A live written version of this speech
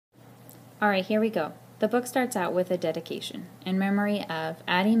All right, here we go. The book starts out with a dedication in memory of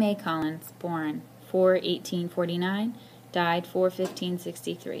Addie Mae Collins, born 4/1849, died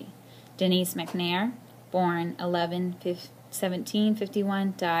 4/1563. Denise McNair, born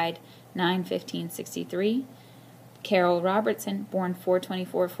 11/1751, died 9/1563. Carol Robertson, born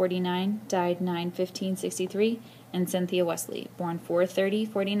 4/2449, died 9/1563, and Cynthia Wesley, born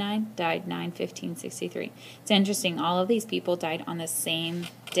 4/30/49, died 9/1563. It's interesting, all of these people died on the same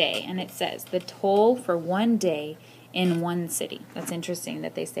day, and it says the toll for one day in one city. That's interesting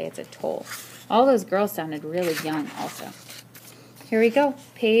that they say it's a toll. All those girls sounded really young also. Here we go,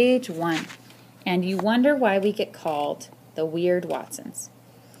 page 1. And you wonder why we get called the Weird Watsons.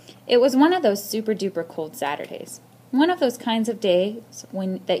 It was one of those super-duper cold Saturdays. One of those kinds of days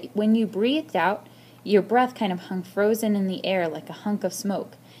when you breathed out, your breath kind of hung frozen in the air like a hunk of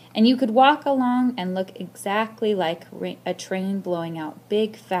smoke, and you could walk along and look exactly like a train blowing out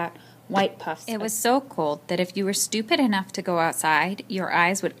big, fat, white puffs. It was so cold that if you were stupid enough to go outside, your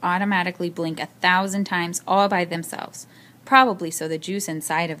eyes would automatically blink 1,000 times all by themselves, probably so the juice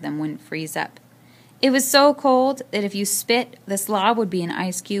inside of them wouldn't freeze up. It was so cold that if you spit, the slob would be an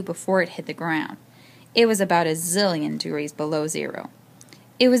ice cube before it hit the ground. It was about a zillion degrees below zero.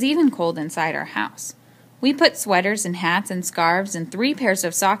 It was even cold inside our house. We put sweaters and hats and scarves and 3 pairs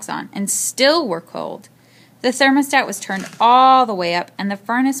of socks on, and still were cold. The thermostat was turned all the way up, and the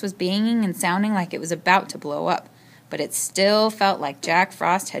furnace was banging and sounding like it was about to blow up, but it still felt like Jack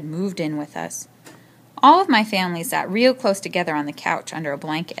Frost had moved in with us. All of my family sat real close together on the couch under a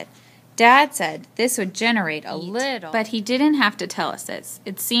blanket. Dad said this would generate a little, but he didn't have to tell us this.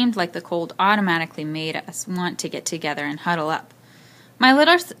 It seemed like the cold automatically made us want to get together and huddle up. My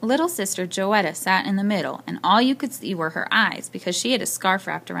little sister Joetta sat in the middle, and all you could see were her eyes because she had a scarf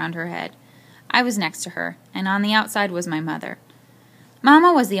wrapped around her head. I was next to her, and on the outside was my mother.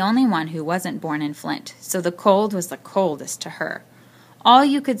 Mama was the only one who wasn't born in Flint, so the cold was the coldest to her. All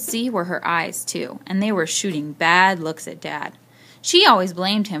you could see were her eyes, too, and they were shooting bad looks at Dad. She always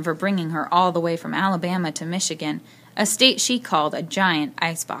blamed him for bringing her all the way from Alabama to Michigan, a state she called a giant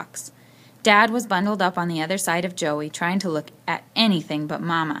icebox. Dad was bundled up on the other side of Joey, trying to look at anything but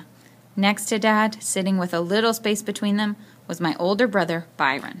Mama. Next to Dad, sitting with a little space between them, was my older brother,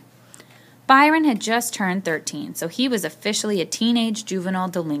 Byron. Byron had just turned 13, so he was officially a teenage juvenile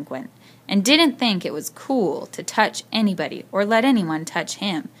delinquent, and didn't think it was cool to touch anybody or let anyone touch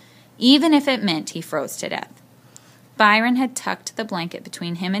him, even if it meant he froze to death. Byron had tucked the blanket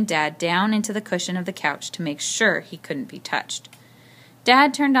between him and Dad down into the cushion of the couch to make sure he couldn't be touched.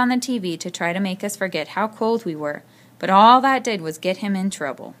 Dad turned on the TV to try to make us forget how cold we were, but all that did was get him in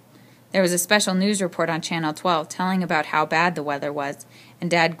trouble. There was a special news report on Channel 12 telling about how bad the weather was,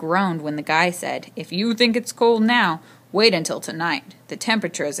 and Dad groaned when the guy said, "If you think it's cold now, wait until tonight. The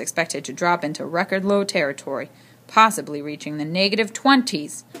temperature is expected to drop into record-low territory, possibly reaching the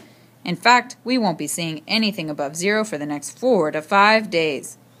 -20s. In fact, we won't be seeing anything above zero for the next 4 to 5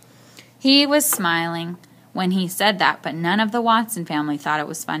 days. He was smiling when he said that, but none of the Watson family thought it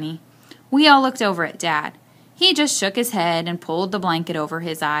was funny. We all looked over at Dad. He just shook his head and pulled the blanket over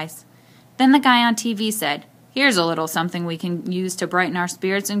his eyes. Then the guy on TV said, "Here's a little something we can use to brighten our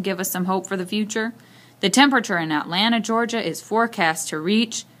spirits and give us some hope for the future. The temperature in Atlanta, Georgia is forecast to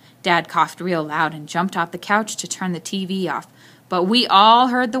reach..." Dad coughed real loud and jumped off the couch to turn the TV off. But we all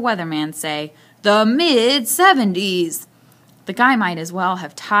heard the weatherman say, "The mid-70s." The guy might as well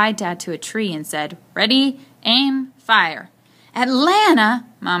have tied Dad to a tree and said, "Ready, aim, fire." "Atlanta,"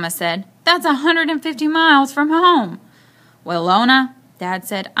 Mama said. "That's 150 miles from home." "Well, Lona," Dad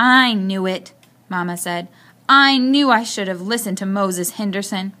said. "I knew it," Mama said. "I knew I should have listened to Moses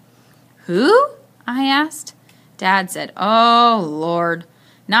Henderson." "Who?" I asked. Dad said, "Oh, Lord,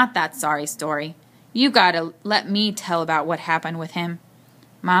 not that sorry story. You gotta let me tell about what happened with him."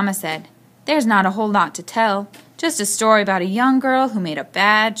 Mama said, "There's not a whole lot to tell, just a story about a young girl who made a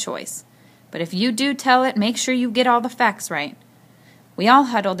bad choice. But if you do tell it, make sure you get all the facts right." We all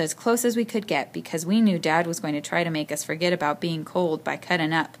huddled as close as we could get because we knew Dad was going to try to make us forget about being cold by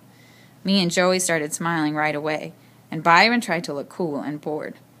cutting up. Me and Joey started smiling right away, and Byron tried to look cool and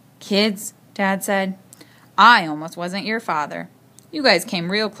bored. "Kids," Dad said, "I almost wasn't your father. You guys came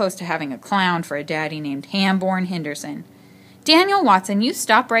real close to having a clown for a daddy named Hamborn Henderson. Daniel Watson, you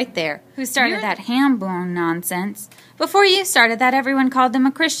stop right there. Who started that Hamborn nonsense? Before you started that, everyone called him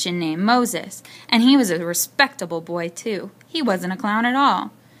a Christian name, Moses, and he was a respectable boy, too. He wasn't a clown at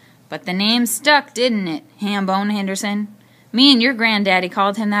all. But the name stuck, didn't it, Hambone Henderson? Me and your granddaddy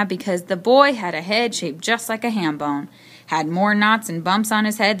called him that because the boy had a head shaped just like a ham bone, had more knots and bumps on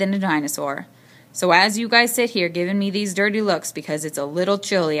his head than a dinosaur. So as you guys sit here giving me these dirty looks because it's a little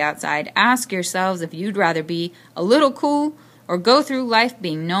chilly outside, ask yourselves if you'd rather be a little cool or go through life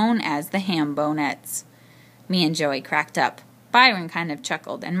being known as the Hambonettes. Me and Joey cracked up. Byron kind of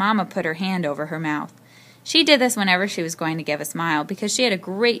chuckled, and Mama put her hand over her mouth. She did this whenever she was going to give a smile because she had a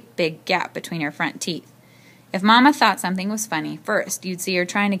great big gap between her front teeth. If Mama thought something was funny, first you'd see her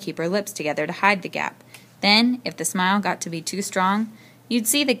trying to keep her lips together to hide the gap. Then, if the smile got to be too strong, you'd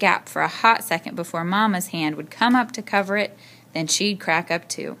see the gap for a hot second before Mama's hand would come up to cover it, then she'd crack up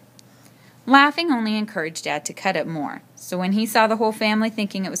too. Laughing only encouraged Dad to cut up more, so when he saw the whole family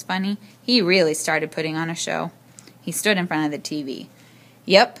thinking it was funny, he really started putting on a show. He stood in front of the TV.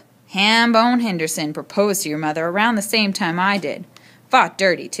 "Yep, Hambone Henderson proposed to your mother around the same time I did. Fought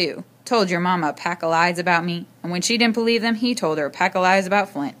dirty, too. Told your mama a pack of lies about me, and when she didn't believe them, he told her a pack of lies about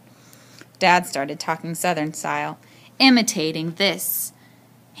Flint." Dad started talking Southern style, imitating this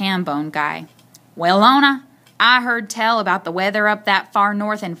Hambone guy. "Well, Lona, I heard tell about the weather up that far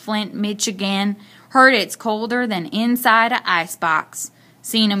north in Flint, Michigan. Heard it's colder than inside a icebox.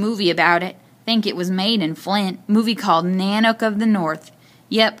 Seen a movie about it. Think it was made in Flint. Movie called Nanook of the North.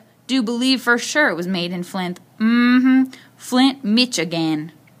 Yep, do believe for sure it was made in Flint. Flint,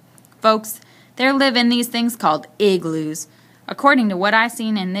 Michigan. Folks, there live in these things called igloos. According to what I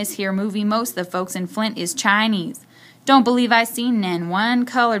seen in this here movie, most of the folks in Flint is Chinese. Don't believe I seen nen one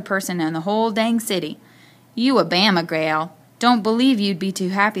colored person in the whole dang city. You a Bama gal. Don't believe you'd be too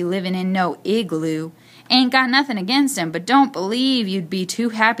happy living in no igloo. Ain't got nothing against 'em, but don't believe you'd be too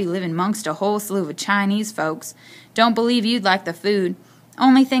happy living 'mongst a whole slew of Chinese folks. Don't believe you'd like the food.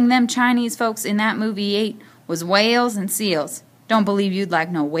 Only thing them Chinese folks in that movie ate was whales and seals. Don't believe you'd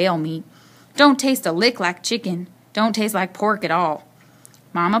like no whale meat. Don't taste a lick like chicken. Don't taste like pork at all."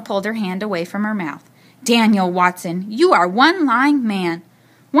 Mama pulled her hand away from her mouth. "Daniel Watson, you are one lying man.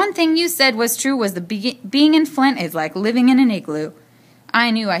 One thing you said was true was the being in Flint is like living in an igloo.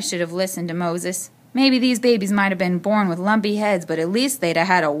 I knew I should have listened to Moses. Maybe these babies might have been born with lumpy heads, but at least they'd have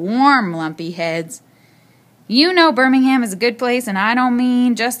had a warm lumpy heads. You know Birmingham is a good place, and I don't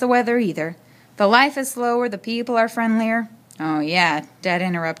mean just the weather either. The life is slower, the people are friendlier." "Oh, yeah," Dad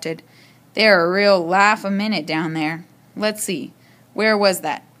interrupted. "They're a real laugh a minute down there. Let's see. Where was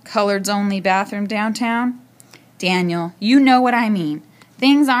that? Colored's only bathroom downtown?" "Daniel, you know what I mean.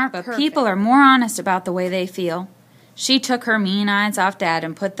 Things aren't perfect, but people are more honest about the way they feel." She took her mean eyes off Dad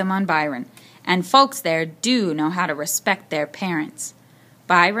and put them on Byron. "And folks there do know how to respect their parents."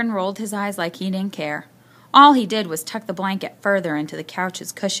 Byron rolled his eyes like he didn't care. All he did was tuck the blanket further into the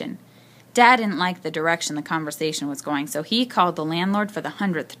couch's cushion. Dad didn't like the direction the conversation was going, so he called the landlord for the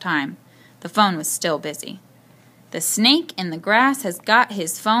 100th time. The phone was still busy. "The snake in the grass has got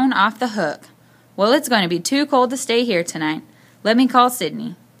his phone off the hook. Well, it's going to be too cold to stay here tonight. Let me call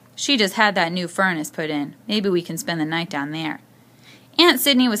Sydney. She just had that new furnace put in. Maybe we can spend the night down there." Aunt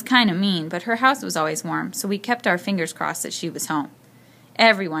Sydney was kind of mean, but her house was always warm, so we kept our fingers crossed that she was home.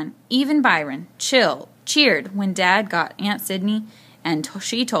 Everyone, even Byron, cheered when Dad got Aunt Sydney, and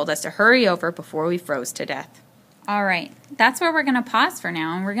she told us to hurry over before we froze to death. All right, that's where we're going to pause for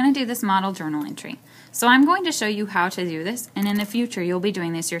now, and we're going to do this model journal entry. So I'm going to show you how to do this, and in the future you'll be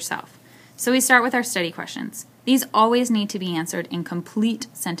doing this yourself. So we start with our study questions. These always need to be answered in complete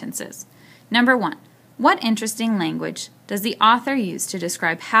sentences. Number 1, what interesting language does the author use to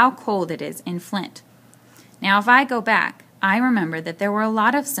describe how cold it is in Flint? Now, if I go back, I remember that there were a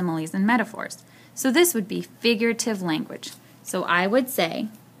lot of similes and metaphors. So this would be figurative language. So I would say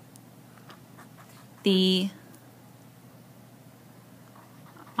the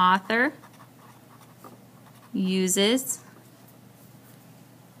author uses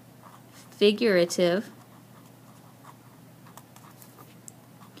figurative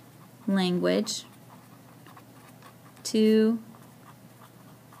language to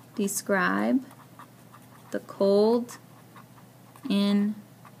describe the cold in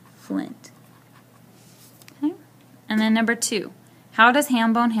Flint. Okay. And then number 2, how does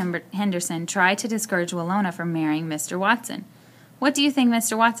Hambone Henderson try to discourage Willona from marrying Mr. Watson? What do you think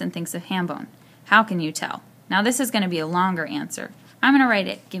Mr. Watson thinks of Hambone? How can you tell? Now this is going to be a longer answer. I'm going to write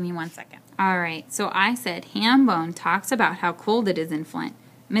it. Give me 1 second. All right, so I said Hambone talks about how cold it is in Flint.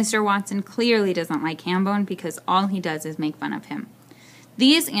 Mr. Watson clearly doesn't like Hambone because all he does is make fun of him.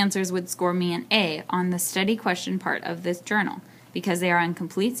 These answers would score me an A on the study question part of this journal because they are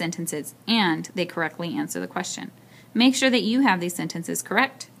incomplete sentences and they correctly answer the question. Make sure that you have these sentences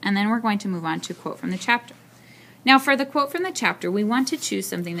correct, and then we're going to move on to a quote from the chapter. Now, for the quote from the chapter, we want to choose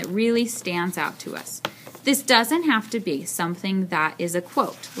something that really stands out to us. This doesn't have to be something that is a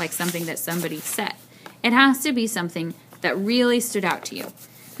quote, like something that somebody said. It has to be something that really stood out to you.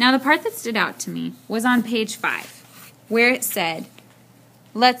 Now, the part that stood out to me was on page 5, where it said,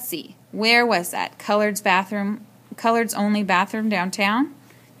 let's see, where was that? Collard's only bathroom downtown?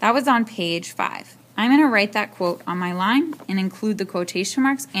 That was on page 5. I'm going to write that quote on my line and include the quotation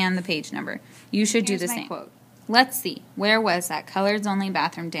marks and the page number. You should do the same. Quote. Let's see, where was that? Collard's only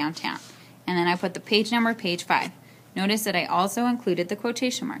bathroom downtown. And then I put the page number, page 5. Notice that I also included the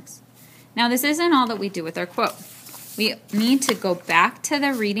quotation marks. Now, this isn't all that we do with our quote. We need to go back to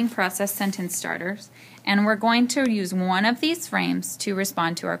the reading process sentence starters, and we're going to use one of these frames to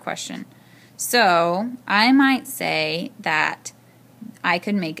respond to our question. So, I might say that I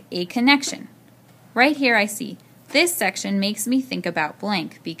could make a connection. Right here I see, this section makes me think about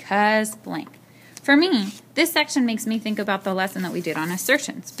blank because blank. For me, this section makes me think about the lesson that we did on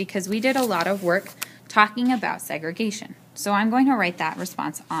assertions because we did a lot of work talking about segregation. So I'm going to write that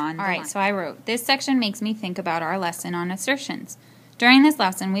response on the line. So I wrote, this section makes me think about our lesson on assertions. During this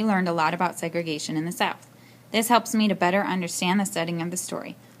lesson, we learned a lot about segregation in the South. This helps me to better understand the setting of the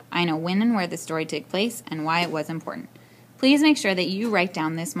story. I know when and where the story took place and why it was important. Please make sure that you write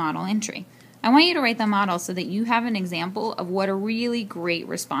down this model entry. I want you to write the model so that you have an example of what a really great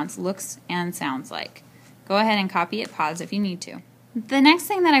response looks and sounds like. Go ahead and copy it, pause if you need to. The next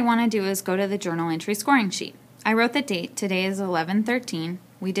thing that I want to do is go to the journal entry scoring sheet. I wrote the date. Today is 11/13.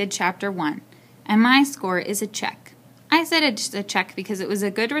 We did chapter 1. And my score is a check. I said it's a check because it was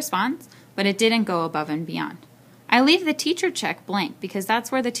a good response, but it didn't go above and beyond. I leave the teacher check blank because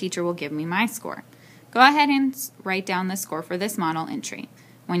that's where the teacher will give me my score. Go ahead and write down the score for this model entry.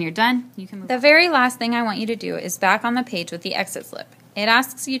 When you're done, you can move on. The very last thing I want you to do is back on the page with the exit slip. It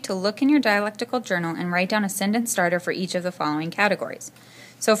asks you to look in your dialectical journal and write down a sentence starter for each of the following categories.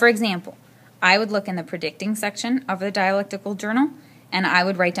 So, for example, I would look in the predicting section of the dialectical journal, and I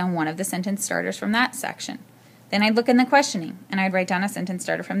would write down one of the sentence starters from that section. Then I'd look in the questioning, and I'd write down a sentence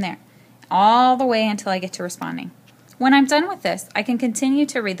starter from there, all the way until I get to responding. When I'm done with this, I can continue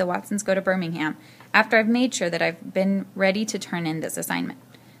to read the Watsons Go to Birmingham after I've made sure that I've been ready to turn in this assignment.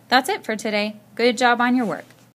 That's it for today. Good job on your work.